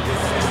decision.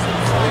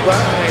 All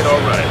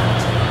right.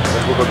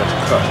 We're going to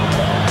cut.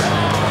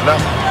 Now.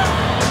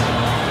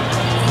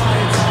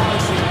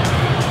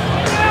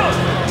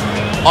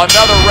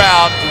 Another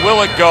round,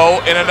 will it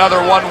go in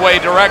another one-way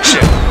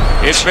direction?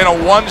 It's been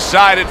a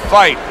one-sided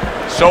fight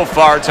so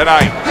far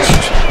tonight.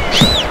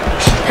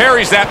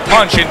 Parries that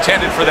punch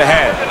intended for the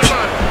head.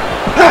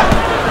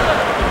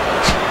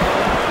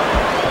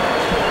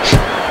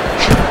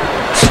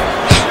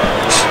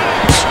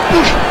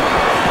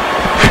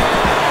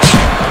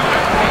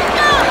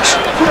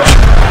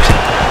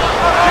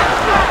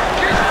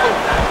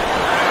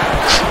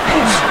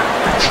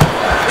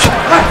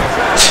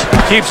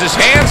 Keeps his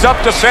hands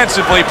up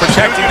defensively,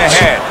 protecting the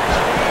head.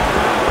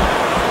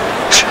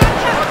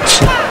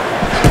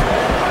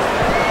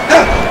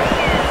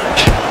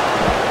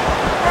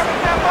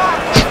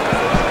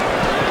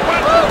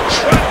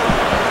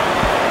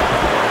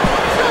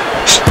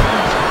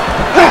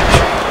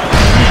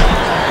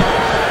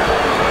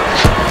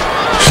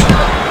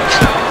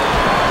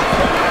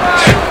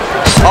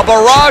 A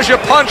barrage of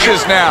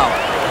punches now.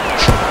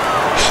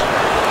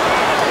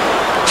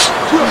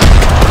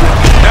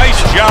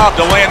 job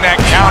to land that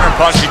counter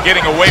punch and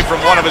getting away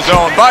from one of his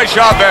own by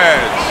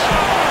Chavez.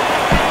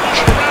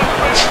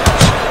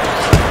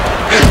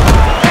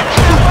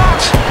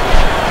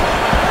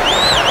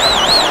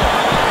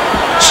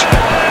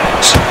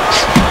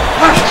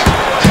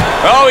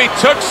 Oh, he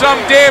took some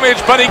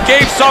damage, but he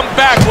gave some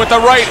back with the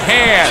right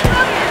hand.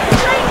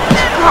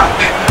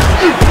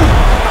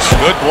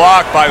 Good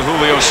block by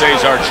Julio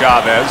Cesar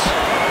Chavez.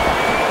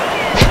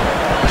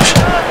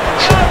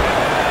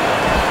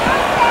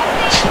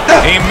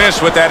 He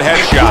missed with that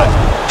headshot.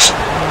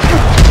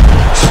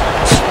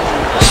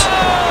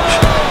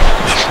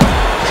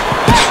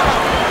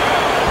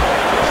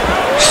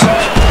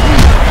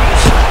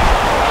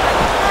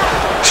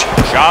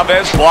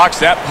 Chavez blocks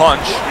that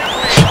punch.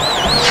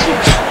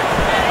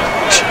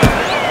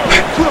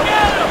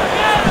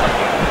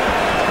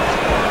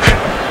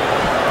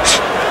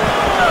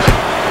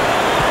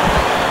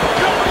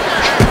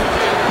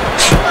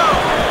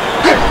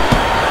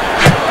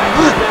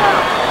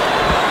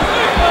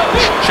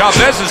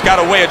 Chavez has got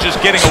a way of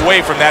just getting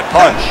away from that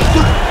punch.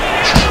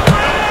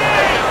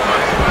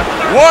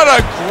 What a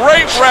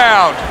great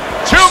round.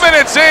 2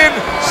 minutes in,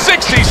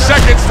 60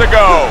 seconds to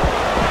go.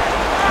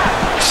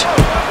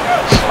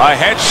 A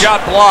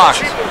headshot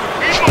blocked.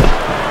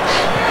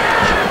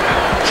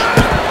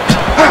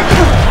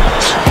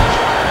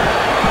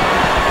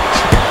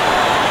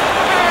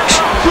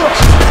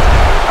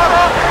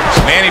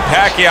 Manny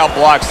Pacquiao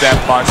blocks that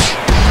punch.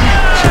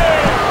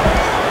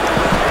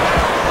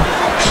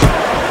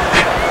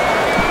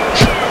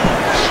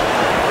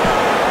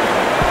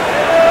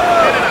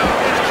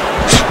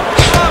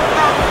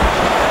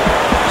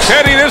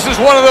 Teddy, this is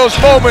one of those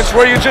moments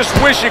where you just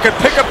wish you could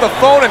pick up the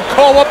phone and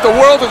call up the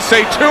world and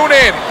say, tune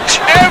in.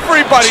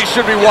 Everybody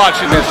should be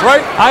watching this,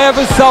 right? I have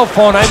a cell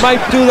phone. I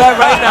might do that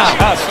right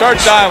now. Start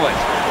dialing.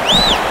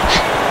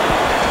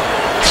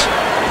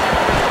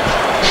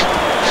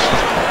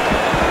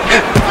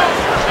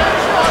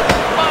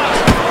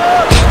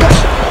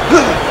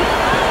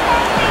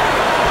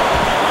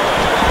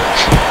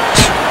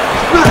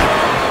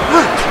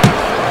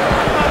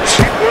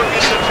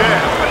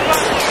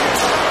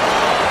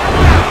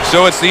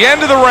 So it's the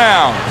end of the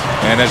round,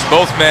 and as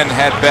both men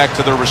head back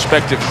to their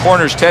respective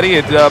corners, Teddy,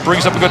 it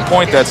brings up a good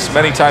point that's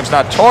many times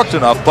not talked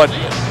enough, but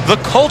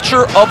the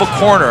culture of a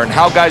corner and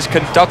how guys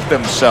conduct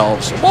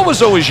themselves. What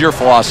was always your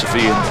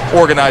philosophy in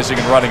organizing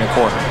and running a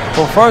corner?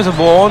 Well, first of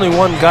all, only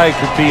one guy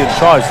could be in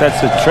charge.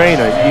 That's the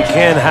trainer. You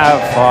can't have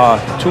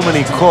too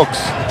many cooks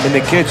in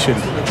the kitchen.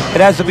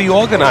 It has to be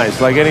organized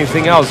like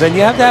anything else, and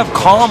you have to have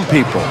calm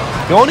people.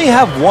 You only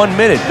have 1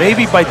 minute.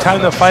 Maybe by the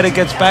time the fighter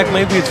gets back,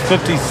 maybe it's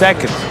 50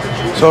 seconds.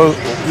 So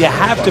you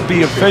have to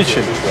be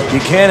efficient. You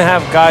can't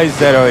have guys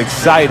that are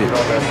excited.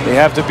 They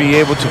have to be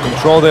able to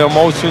control their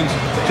emotions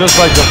just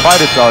like the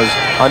fighter does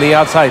on the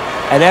outside.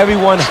 And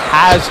everyone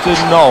has to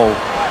know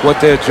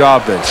what their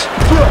job is.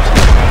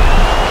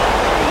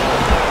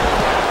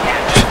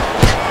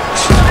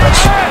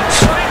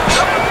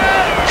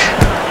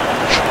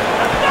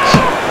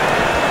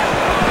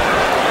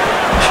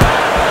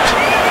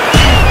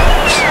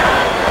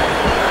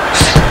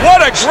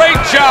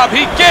 Great job.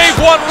 He gave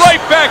one right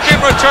back in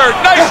return.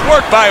 Nice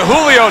work by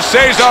Julio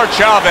Cesar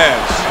Chavez.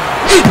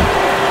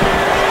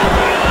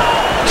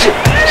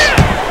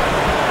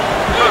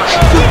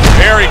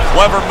 Very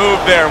clever move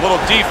there. A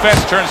little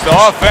defense turns to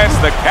offense.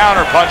 The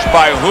counter punch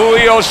by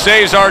Julio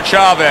Cesar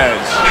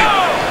Chavez.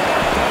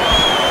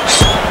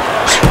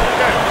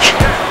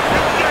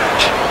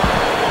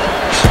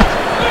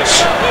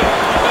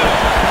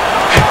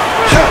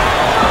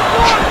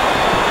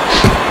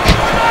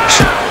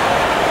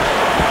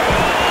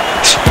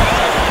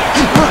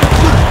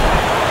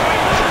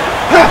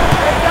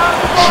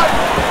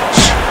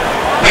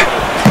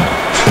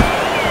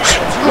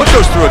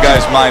 Through a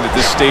guy's mind at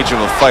this stage of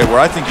a fight where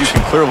I think you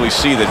can clearly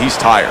see that he's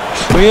tired?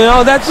 Well, you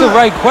know, that's the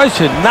right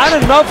question. Not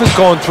enough is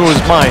going through his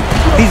mind.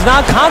 He's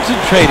not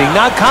concentrating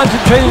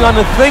on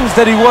the things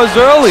that he was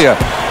earlier,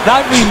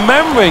 not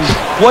remembering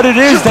what it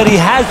is that he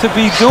has to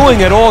be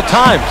doing at all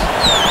times.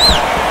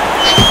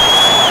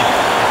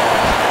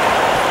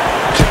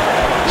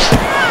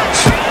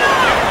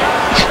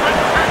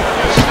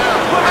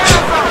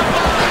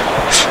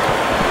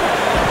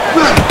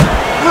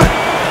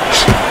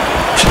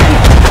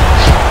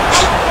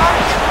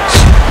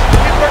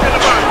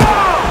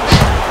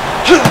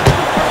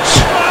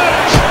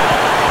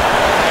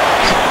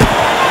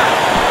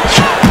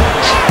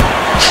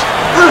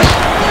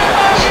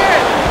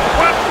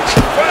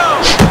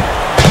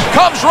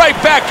 Right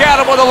back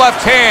at him with a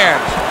left hand.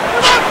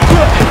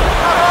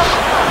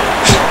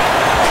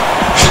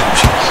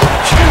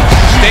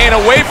 Staying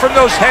away from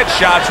those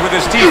headshots with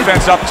his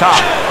defense up top.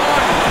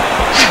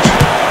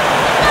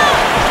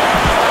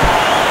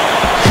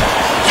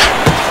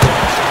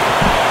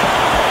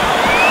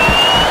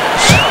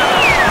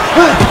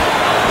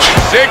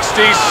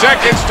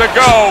 Seconds to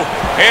go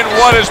in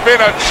what has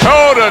been a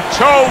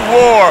toe-to-toe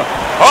war.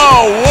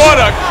 Oh, what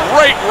a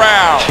great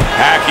round.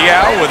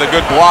 Pacquiao with a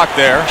good block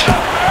there.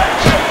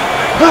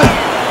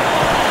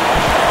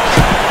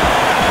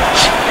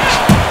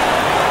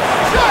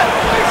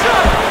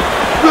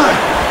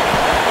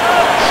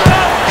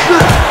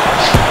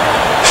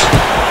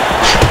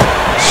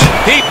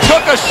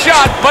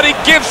 but he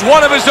gives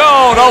one of his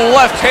own. A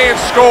left hand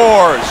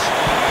scores.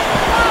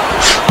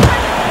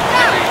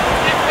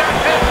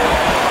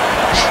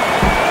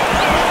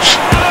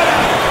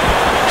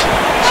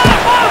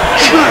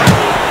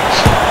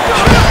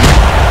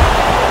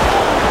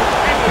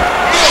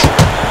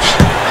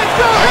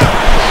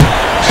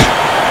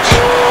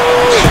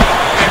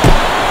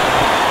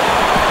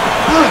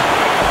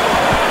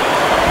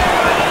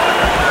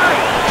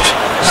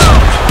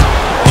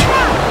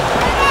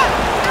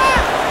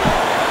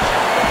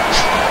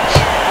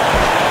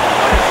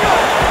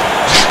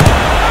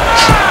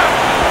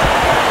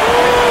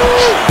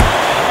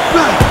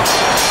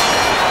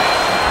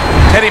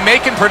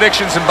 Making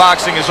predictions in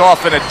boxing is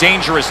often a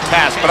dangerous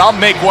task, but I'll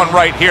make one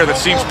right here that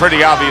seems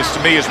pretty obvious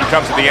to me as we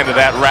come to the end of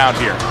that round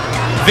here.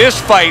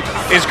 This fight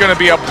is going to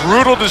be a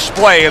brutal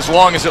display as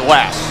long as it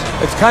lasts.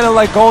 It's kind of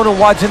like going and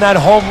watching that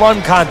home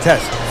run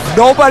contest.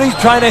 Nobody's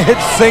trying to hit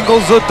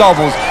singles or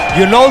doubles.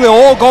 You know they're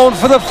all going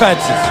for the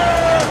fences.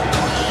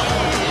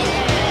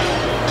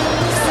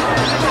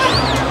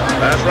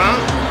 Last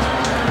round.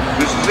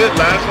 This is it,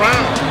 last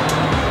round.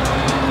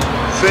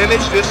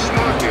 Finish this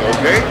smartly,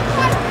 okay?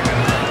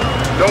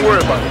 Don't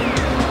worry about it.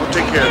 We'll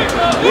take care of it.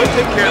 We'll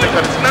take care of it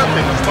because it's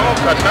nothing. A small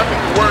cut, nothing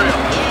to worry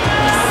about.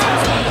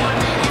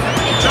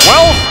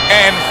 12th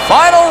and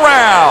final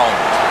round.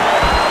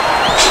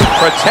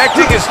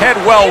 Protecting his head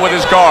well with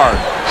his guard.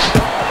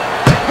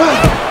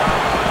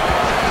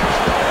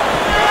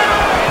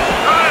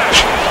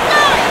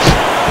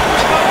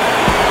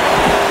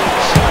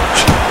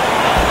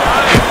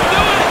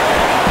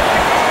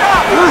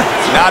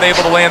 Not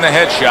able to land the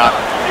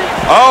headshot.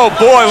 Oh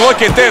boy,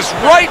 look at this.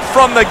 Right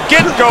from the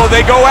get-go,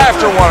 they go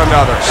after one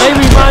another. They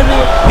remind me.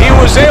 He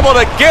was able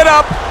to get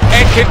up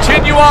and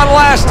continue on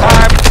last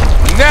time.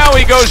 Now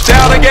he goes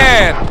down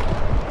again.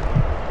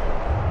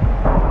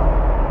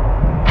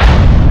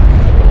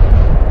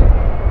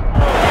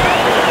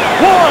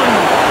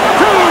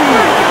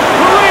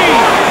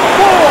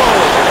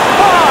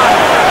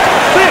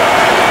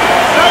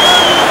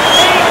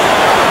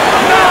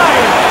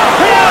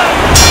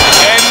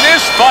 And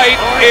this fight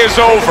is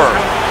over.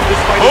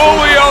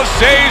 Julio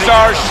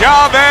Cesar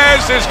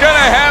Chavez is going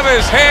to have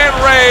his hand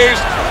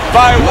raised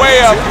by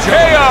way of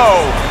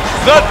KO.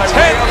 The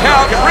 10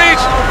 count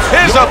reached,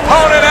 his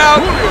opponent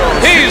out.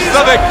 He's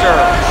the victor.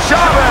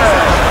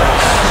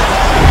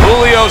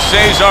 Julio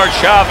Cesar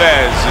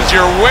Chavez is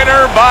your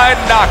winner by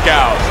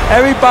knockout.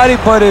 Everybody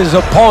but his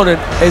opponent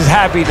is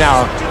happy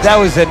now. That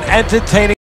was an entertaining